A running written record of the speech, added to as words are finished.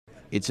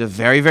it's a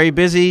very, very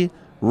busy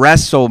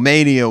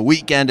WrestleMania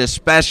weekend,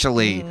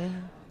 especially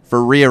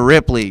for Rhea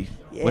Ripley.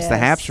 Yes. What's the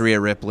haps, Rhea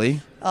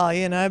Ripley? Oh,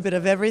 you know, a bit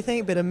of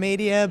everything, bit of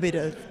media, bit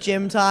of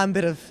gym time,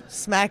 bit of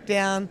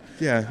SmackDown.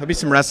 Yeah, there'll be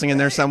some wrestling in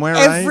there somewhere,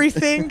 right?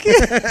 Everything.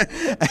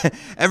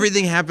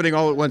 Everything happening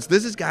all at once.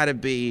 This has got to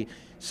be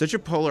such a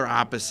polar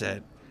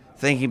opposite,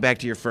 thinking back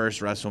to your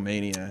first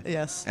WrestleMania.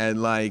 Yes.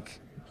 And, like,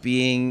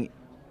 being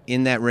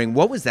in that ring.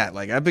 What was that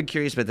like? I've been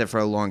curious about that for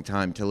a long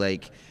time, to,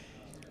 like,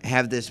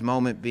 have this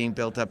moment being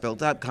built up,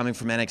 coming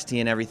from NXT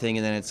and everything,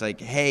 and then it's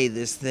like, hey,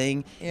 this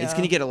thing, it's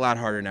going to get a lot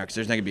harder now because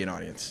there's not going to be an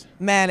audience.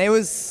 Man, it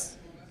was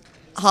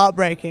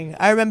heartbreaking.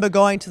 I remember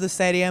going to the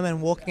stadium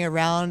and walking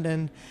around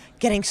and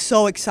getting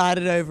so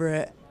excited over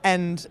it.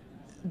 And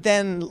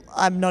then,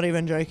 I'm not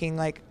even joking,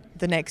 like,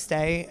 the next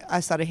day,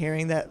 I started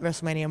hearing that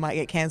WrestleMania might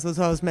get cancelled,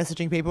 so I was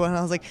messaging people, and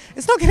I was like,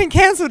 it's not getting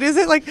cancelled, is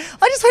it? Like,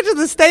 I just went to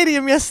the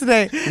stadium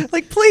yesterday.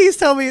 Like, please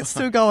tell me it's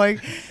still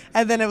going.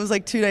 And then it was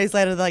like 2 days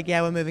later, they're like,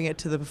 yeah, we're moving it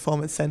to the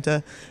Performance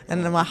Center.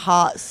 And then my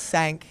heart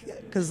sank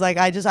because, like,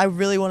 I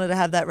really wanted to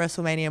have that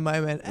WrestleMania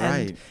moment.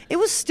 And it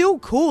was still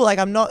cool. Like,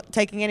 I'm not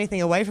taking anything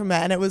away from it.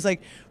 And it was,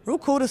 like, real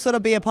cool to sort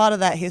of be a part of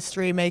that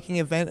history-making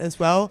event as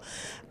well.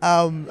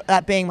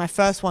 That being my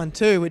first one,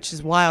 too, which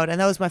is wild. And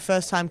that was my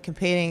first time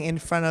competing in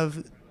front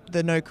of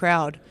the no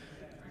crowd.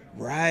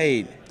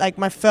 Right. Like,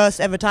 my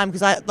first ever time,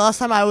 because last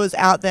time I was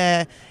out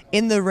there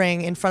in the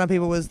ring in front of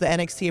people was the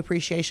NXT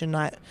Appreciation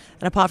Night.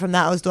 And apart from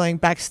that, I was doing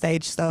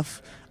backstage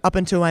stuff up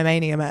until my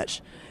Mania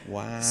match.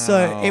 Wow.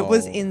 So it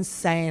was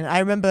insane. I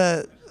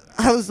remember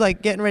I was,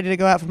 like, getting ready to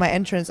go out for my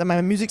entrance, and my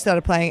music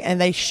started playing,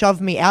 and they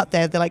shoved me out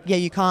there. They're like, yeah,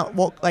 you can't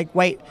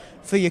wait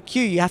for your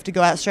cue. You have to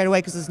go out straight away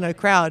because there's no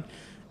crowd.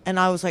 And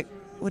I was like,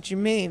 what do you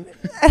mean?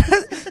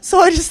 So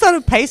I just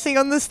started pacing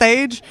on the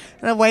stage,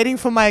 and I'm waiting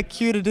for my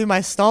cue to do my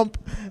stomp.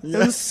 It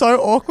was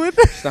so awkward.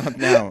 Stomp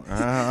now.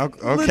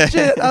 Okay.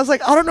 Legit. I was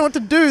like, I don't know what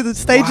to do. The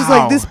stage is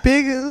like this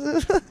big.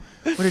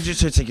 What did you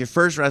say? It's like your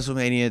first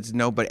WrestleMania. It's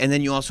nobody, and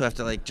then you also have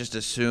to, like, just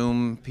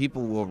assume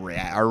people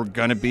are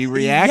gonna be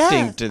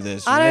reacting to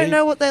this. I right? don't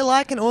know what they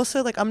like, and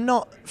also, like, I'm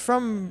not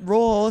from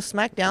Raw or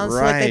SmackDown, so,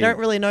 like, they don't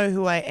really know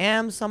who I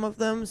am. Some of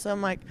them, so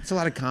I'm like, it's a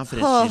lot of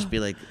confidence to just be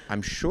like,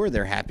 I'm sure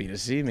they're happy to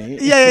see me.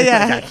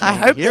 Yeah. I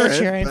hope they're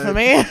cheering for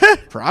me.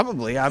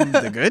 Probably, I'm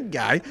the good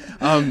guy.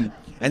 And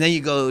then you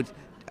go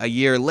a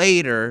year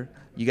later.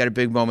 You got a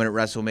big moment at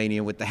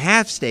WrestleMania with the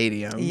half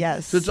stadium.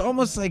 Yes. So it's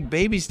almost like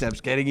baby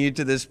steps getting you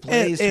to this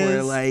place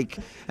where, like,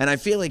 and I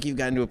feel like you've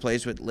gotten to a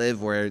place with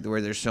Liv where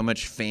there's so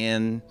much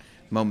fan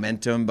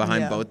momentum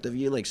behind both of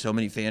you. Like, so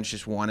many fans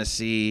just want to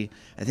see,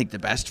 I think, the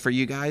best for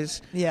you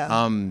guys.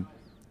 Yeah.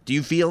 Do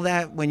you feel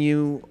that when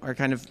you are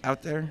kind of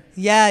out there?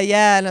 Yeah,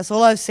 and that's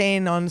all I've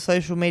seen on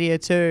social media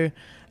too.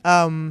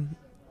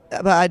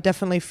 But I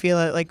definitely feel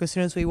it, like, as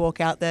soon as we walk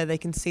out there, they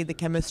can see the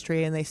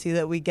chemistry and they see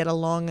that we get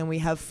along and we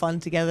have fun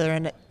together.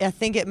 And I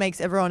think it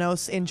makes everyone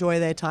else enjoy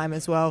their time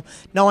as well,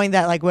 knowing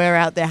that, like, we're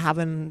out there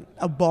having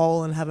a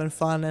ball and having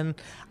fun. And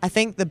I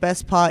think the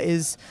best part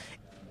is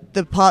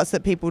the parts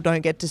that people don't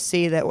get to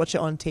see that watch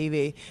it on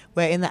TV,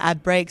 where in the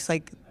ad breaks,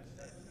 like,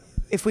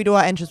 if we do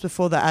our entrance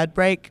before the ad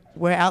break,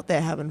 we're out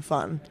there having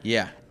fun.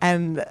 Yeah.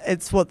 And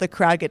it's what the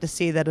crowd get to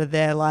see that are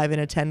there live in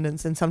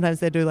attendance. And sometimes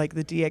they do, like,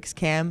 the DX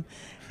cam.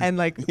 And,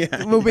 like,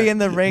 we'll be in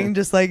the ring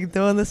just, like,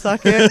 doing the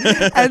socket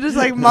and just,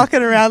 like,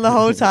 mucking around the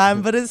whole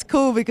time. But it's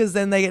cool because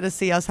then they get to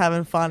see us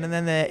having fun, and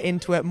then they're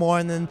into it more,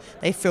 and then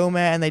they film it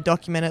and they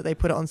document it. They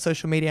put it on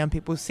social media and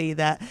people see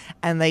that,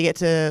 and they get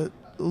to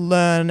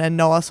learn and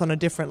know us on a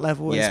different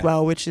level as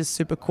well, which is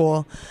super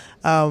cool.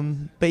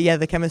 But, yeah,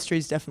 the chemistry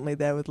is definitely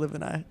there with Liv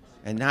and I.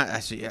 And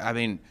I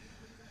mean,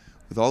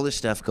 with all this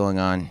stuff going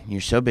on, you're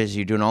so busy,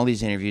 you're doing all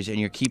these interviews, and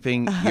you're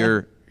keeping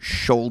your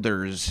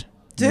shoulders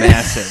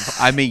massive.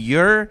 I mean,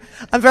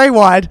 I'm very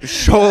wide.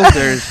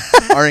 Shoulders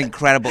are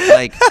incredible.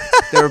 Like,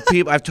 there are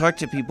people, I've talked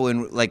to people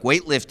in, like,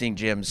 weightlifting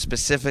gyms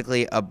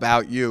specifically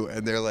about you,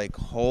 and they're like,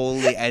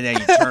 holy, and then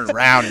you turn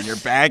around and you're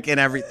back and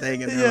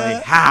everything, and they're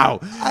like, how?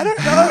 I don't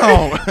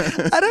know.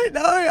 I don't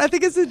know. I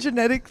think it's a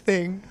genetic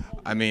thing.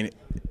 I mean,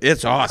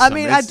 it's awesome. I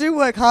mean, I do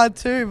work hard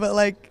too, but,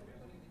 like,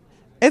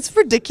 it's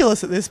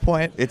ridiculous at this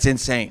point. It's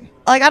insane.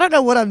 Like, I don't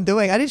know what I'm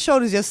doing. I did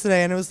shoulders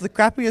yesterday, and it was the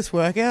crappiest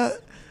workout.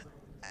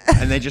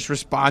 And they just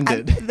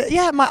responded.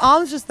 My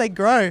arms they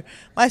grow.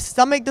 My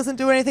stomach doesn't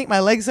do anything.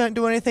 My legs don't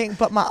do anything.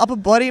 But my upper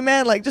body,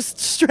 man, like, just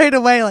straight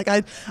away, like,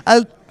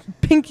 I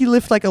pinky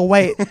lift like a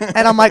weight,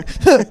 and I'm like,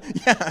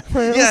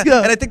 let's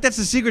go. And I think that's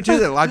the secret too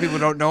that a lot of people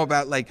don't know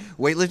about, like,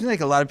 weightlifting. Like,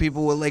 a lot of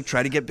people will, like,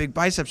 try to get big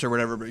biceps or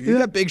whatever, but you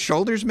got big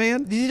shoulders,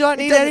 man. You don't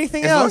need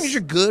anything else. As long as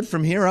you're good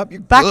from here up, you're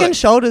back good. And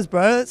shoulders,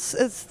 bro.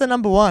 It's the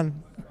number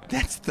one.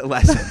 That's the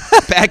lesson.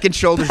 Back and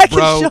shoulders, back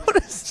bro. And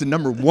shoulders. It's the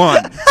number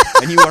one.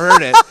 And you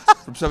heard it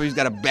from somebody who's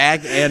got a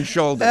back and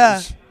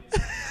shoulders.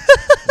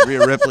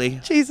 Rhea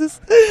Ripley.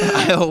 Jesus.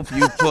 I hope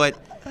you put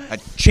a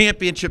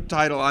championship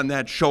title on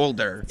that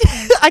shoulder.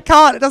 I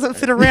can't. It doesn't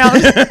fit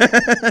around.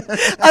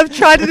 I've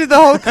tried to do the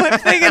whole clip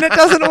thing and it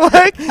doesn't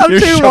work. I'm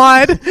too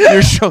wide.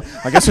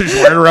 I guess I just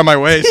wear it around my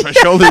waist. My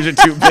shoulders are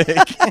too big.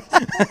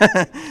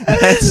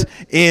 That's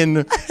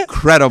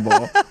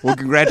incredible. Well,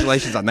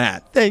 congratulations on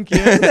that. Thank you.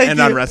 And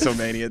on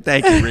WrestleMania.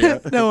 Thank you,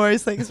 Rhea. No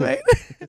worries. Thanks, mate.